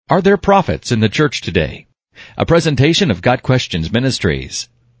Are there prophets in the church today? A presentation of Got Questions Ministries.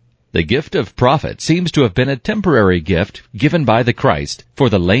 The gift of prophet seems to have been a temporary gift given by the Christ for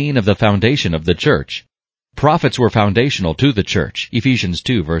the laying of the foundation of the church. Prophets were foundational to the church, Ephesians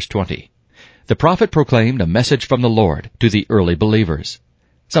 2 verse 20. The prophet proclaimed a message from the Lord to the early believers.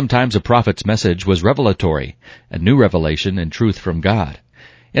 Sometimes a prophet's message was revelatory, a new revelation and truth from God.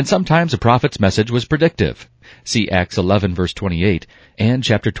 And sometimes a prophet's message was predictive. See Acts 11 verse 28 and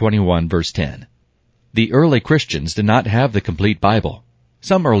chapter 21 verse 10. The early Christians did not have the complete Bible.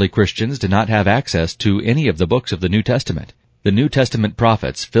 Some early Christians did not have access to any of the books of the New Testament. The New Testament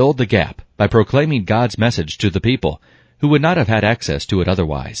prophets filled the gap by proclaiming God's message to the people who would not have had access to it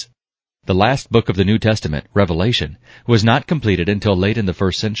otherwise. The last book of the New Testament, Revelation, was not completed until late in the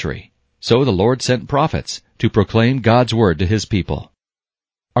first century. So the Lord sent prophets to proclaim God's word to His people.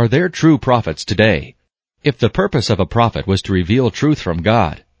 Are there true prophets today? If the purpose of a prophet was to reveal truth from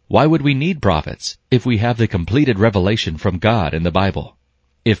God, why would we need prophets if we have the completed revelation from God in the Bible?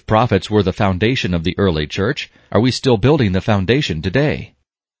 If prophets were the foundation of the early church, are we still building the foundation today?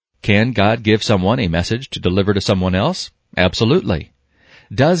 Can God give someone a message to deliver to someone else? Absolutely.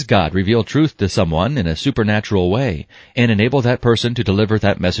 Does God reveal truth to someone in a supernatural way and enable that person to deliver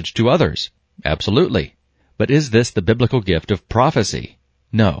that message to others? Absolutely. But is this the biblical gift of prophecy?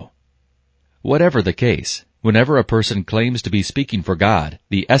 No. Whatever the case, whenever a person claims to be speaking for God,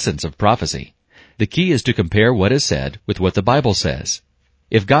 the essence of prophecy, the key is to compare what is said with what the Bible says.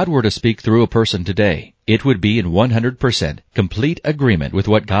 If God were to speak through a person today, it would be in 100% complete agreement with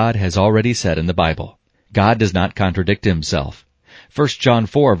what God has already said in the Bible. God does not contradict Himself. 1 John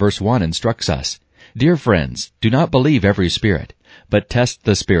 4 verse 1 instructs us, "Dear friends, do not believe every spirit, but test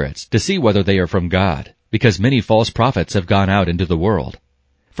the spirits to see whether they are from God, because many false prophets have gone out into the world."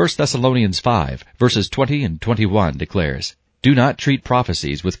 1 Thessalonians 5 verses 20 and 21 declares, "Do not treat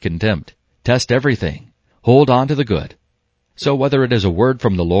prophecies with contempt. Test everything. Hold on to the good." So whether it is a word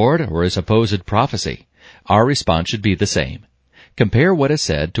from the Lord or a supposed prophecy, our response should be the same. Compare what is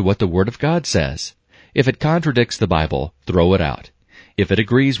said to what the Word of God says. If it contradicts the Bible, throw it out. If it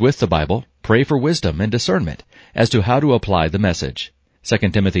agrees with the Bible, pray for wisdom and discernment as to how to apply the message.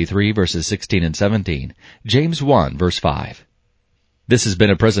 2 Timothy 3 verses 16 and 17, James 1 verse 5. This has been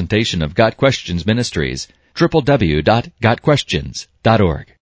a presentation of Got Questions Ministries, www.gotquestions.org.